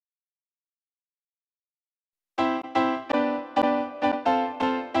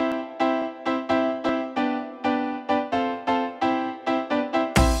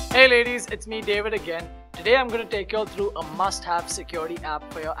Hey ladies, it's me David again. Today I'm going to take you all through a must-have security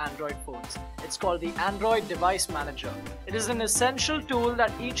app for your Android phones. It's called the Android Device Manager. It is an essential tool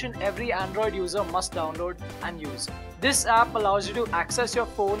that each and every Android user must download and use. This app allows you to access your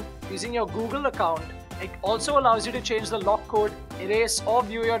phone using your Google account. It also allows you to change the lock code, erase or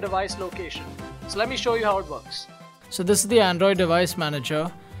view your device location. So let me show you how it works. So this is the Android Device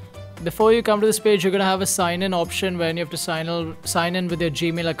Manager. Before you come to this page, you're going to have a sign-in option when you have to sign in with your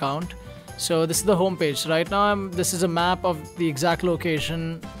Gmail account. So this is the home page. Right now, this is a map of the exact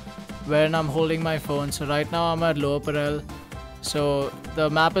location when I'm holding my phone. So right now, I'm at Lower Parel. So the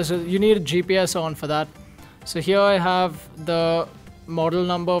map is, you need a GPS on for that. So here I have the model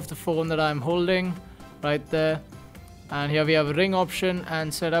number of the phone that I'm holding right there. And here we have a ring option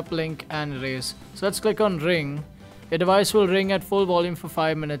and setup link and erase. So let's click on ring. Your device will ring at full volume for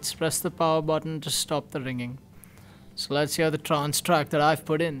 5 minutes. Press the power button to stop the ringing. So let's hear the trance track that I've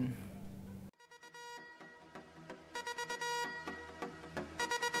put in.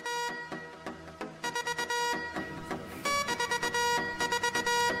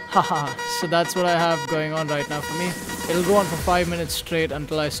 Haha, so that's what I have going on right now for me. It'll go on for 5 minutes straight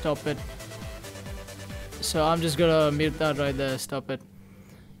until I stop it. So I'm just gonna mute that right there, stop it.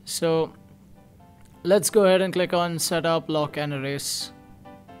 So let's go ahead and click on setup, lock and erase.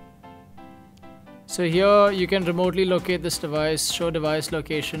 So here you can remotely locate this device, show device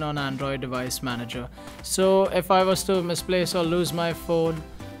location on Android Device Manager. So if I was to misplace or lose my phone,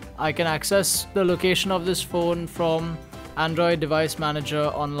 I can access the location of this phone from Android Device Manager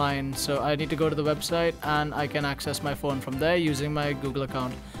online. So I need to go to the website and I can access my phone from there using my Google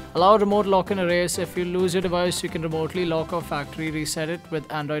account. Allow remote lock and erase. If you lose your device, you can remotely lock or factory reset it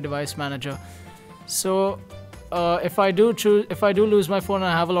with Android Device Manager. So if I do lose my phone and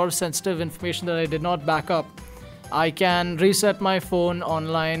I have a lot of sensitive information that I did not back up, I can reset my phone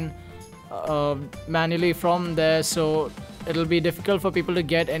online manually from there. So it'll be difficult for people to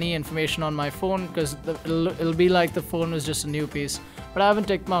get any information on my phone because it'll be like the phone was just a new piece. But I haven't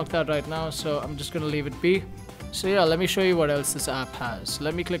tick marked that right now, so I'm just gonna leave it be. So yeah, let me show you what else this app has.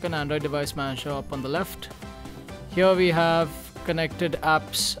 Let me click on Android Device Manager up on the left. Here we have connected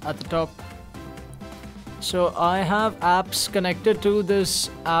apps at the top. So I have apps connected to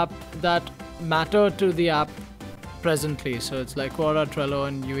this app that matter to the app presently. So it's like Quora, Trello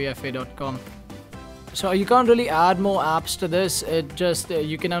and uefa.com. So you can't really add more apps to this. It just,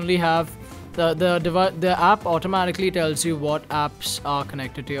 you can only have the app automatically tells you what apps are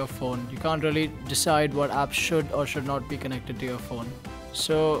connected to your phone. You can't really decide what apps should or should not be connected to your phone.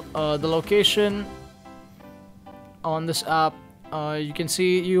 So the location on this app, you can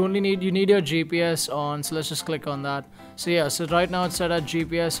see you need your GPS on, so let's just click on that. So yeah, so right now it's set at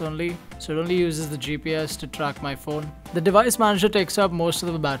GPS only, so it only uses the GPS to track my phone. The device manager takes up most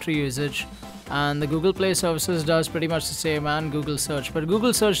of the battery usage, and the Google Play services does pretty much the same, and Google Search, but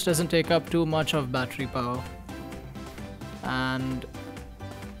Google Search doesn't take up too much of battery power. And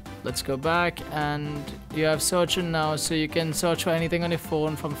let's go back, and you have search in now, so you can search for anything on your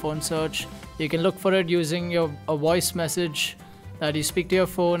phone from phone search. You can look for it using a voice message that you speak to your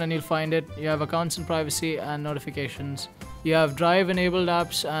phone and you'll find it. You have accounts and privacy and notifications. You have drive enabled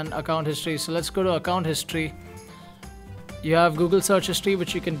apps and account history. So let's go to account history. You have Google search history,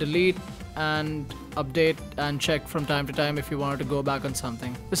 which you can delete and update and check from time to time if you wanted to go back on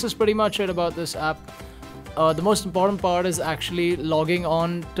something. This is pretty much it about this app. The most important part is actually logging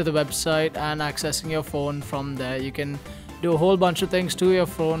on to the website and accessing your phone from there. You can do a whole bunch of things to your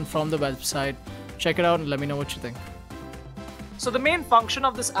phone from the website. Check it out and let me know what you think. So the main function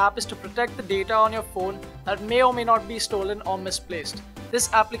of this app is to protect the data on your phone that may or may not be stolen or misplaced.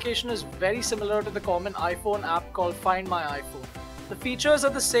 This application is very similar to the common iPhone app called Find My iPhone. The features are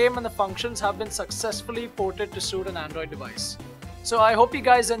the same and the functions have been successfully ported to suit an Android device. So I hope you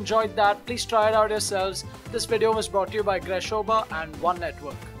guys enjoyed that. Please try it out yourselves. This video was brought to you by Greshoba and One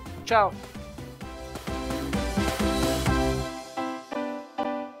Network. Ciao!